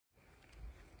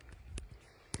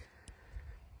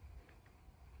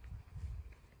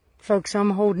Folks, I'm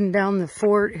holding down the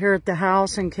fort here at the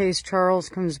house in case Charles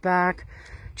comes back.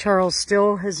 Charles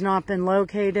still has not been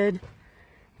located.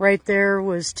 Right there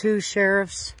was 2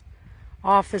 sheriff's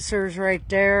officers right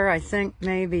there. I think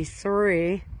maybe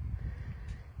 3.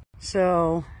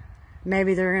 So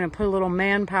maybe they're going to put a little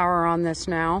manpower on this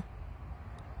now.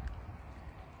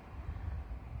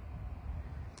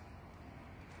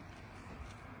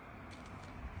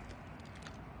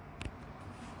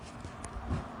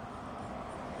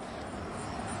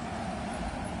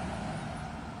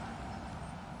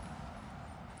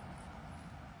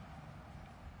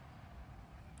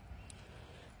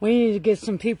 We need to get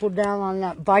some people down on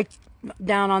that bike,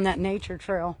 down on that nature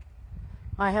trail.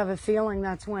 I have a feeling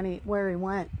that's where he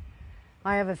went.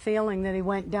 I have a feeling that he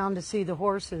went down to see the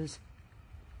horses.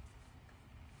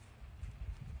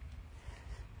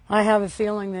 I have a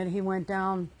feeling that he went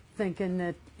down thinking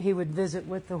that he would visit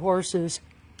with the horses.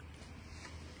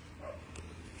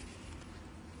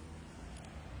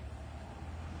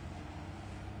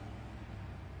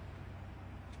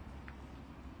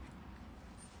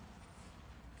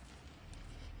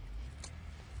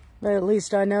 But at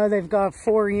least I know they've got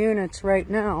 4 units right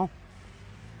now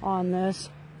on this.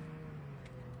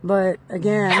 But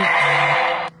again,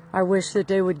 I wish that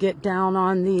they would get down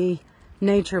on the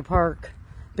nature park,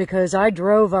 because I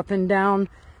drove up and down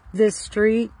this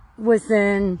street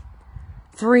within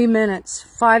 3 minutes,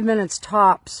 5 minutes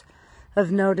tops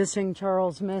of noticing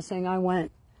Charles missing. I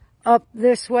went up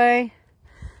this way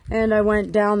and I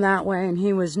went down that way, and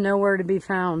he was nowhere to be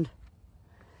found.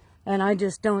 And I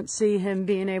just don't see him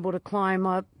being able to climb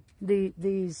up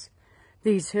these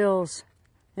hills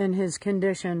in his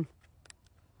condition.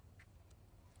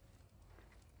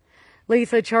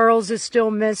 Letha, Charles is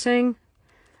still missing.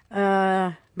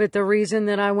 But the reason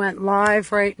that I went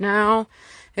live right now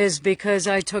is because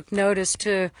I took notice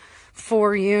to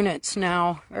 4 units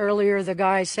now. Earlier the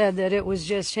guy said that it was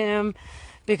just him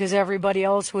because everybody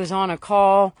else was on a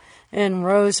call in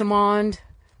Rosamond.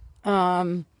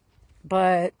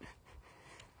 But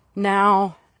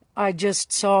now I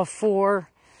just saw 4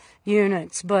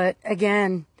 units. But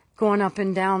again, going up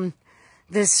and down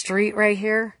this street right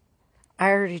here,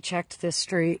 I already checked this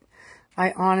street.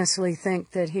 I honestly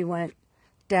think that he went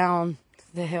down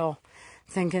the hill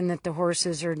thinking that the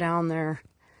horses are down there.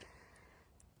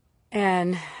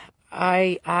 And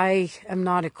I am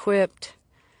not equipped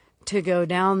to go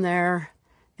down there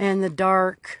in the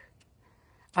dark.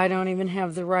 I don't even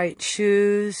have the right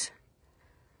shoes.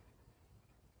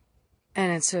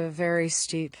 And it's a very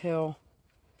steep hill.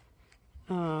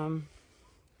 I've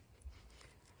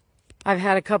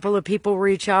had a couple of people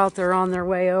reach out. They're on their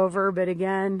way over. But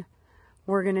again,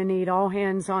 we're going to need all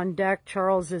hands on deck.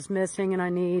 Charles is missing, and I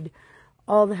need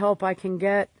all the help I can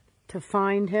get to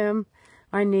find him.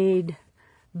 I need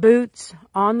boots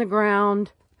on the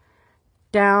ground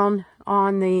down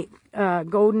on the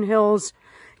Golden Hills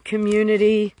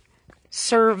Community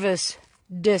Service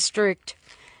District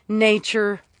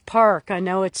Nature Park. I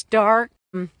know it's dark.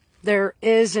 There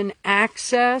is an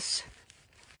access.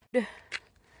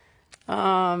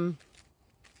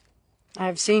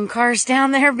 I've seen cars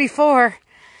down there before,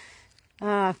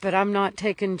 but I'm not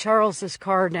taking Charles's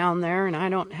car down there, and I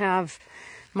don't have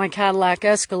my Cadillac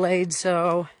Escalade,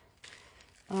 so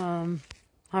I'm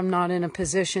not in a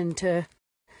position to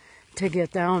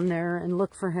get down there and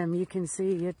look for him. You can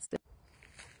see it's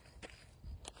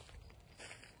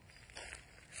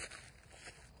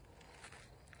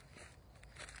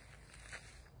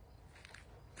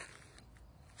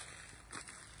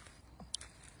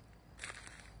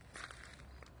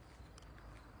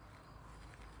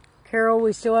Carol,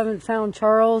 we still haven't found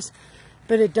Charles,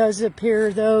 but it does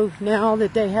appear, though, now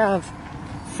that they have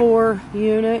 4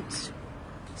 units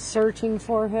searching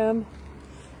for him,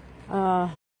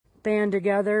 band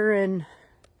together and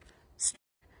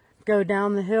go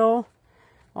down the hill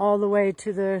all the way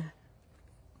to the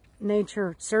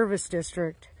Nature Service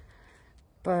District.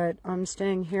 But I'm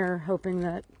staying here hoping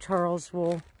that Charles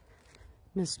will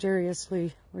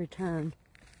mysteriously return.